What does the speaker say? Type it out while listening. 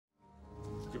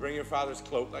Did you bring your father's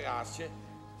cloak like I asked you?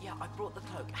 Yeah, I brought the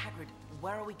cloak. Hagrid,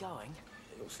 where are we going?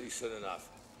 You'll see soon enough.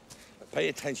 But pay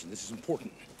attention, this is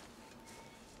important.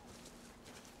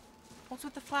 What's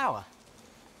with the flower?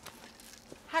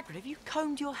 Hagrid, have you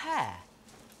combed your hair?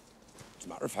 As a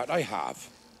matter of fact, I have.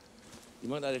 You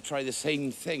might like to try the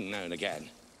same thing now and again.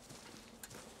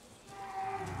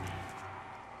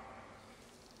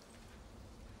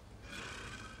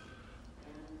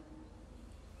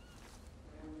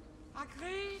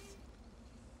 Hagrid!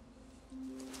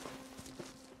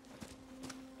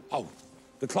 Oh,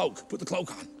 the cloak. Put the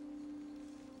cloak on.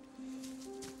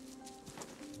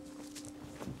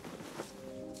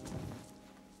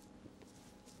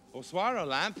 Bonsoir, old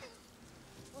lamp.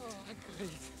 Oh, Hagrid.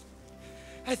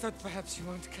 I thought perhaps you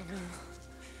weren't coming.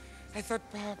 I thought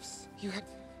perhaps you had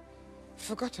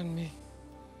forgotten me.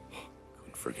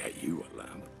 Couldn't forget you, old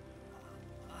lamp.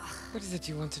 What is it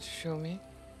you wanted to show me?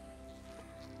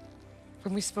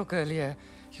 When we spoke earlier,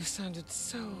 you sounded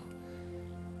so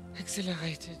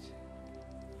exhilarated.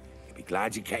 You'll be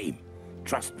glad you came.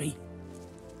 Trust me.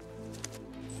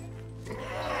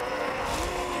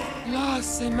 Là,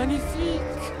 c'est magnifique!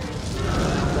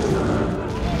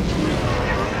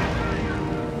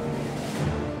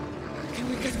 Can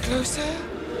we get closer?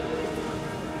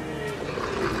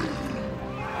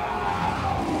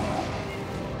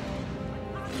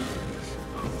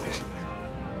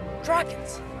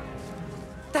 Dragons!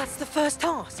 That's the first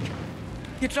task.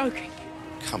 You're joking.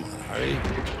 Come on, Harry.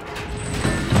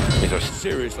 These are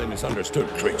seriously misunderstood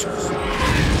creatures.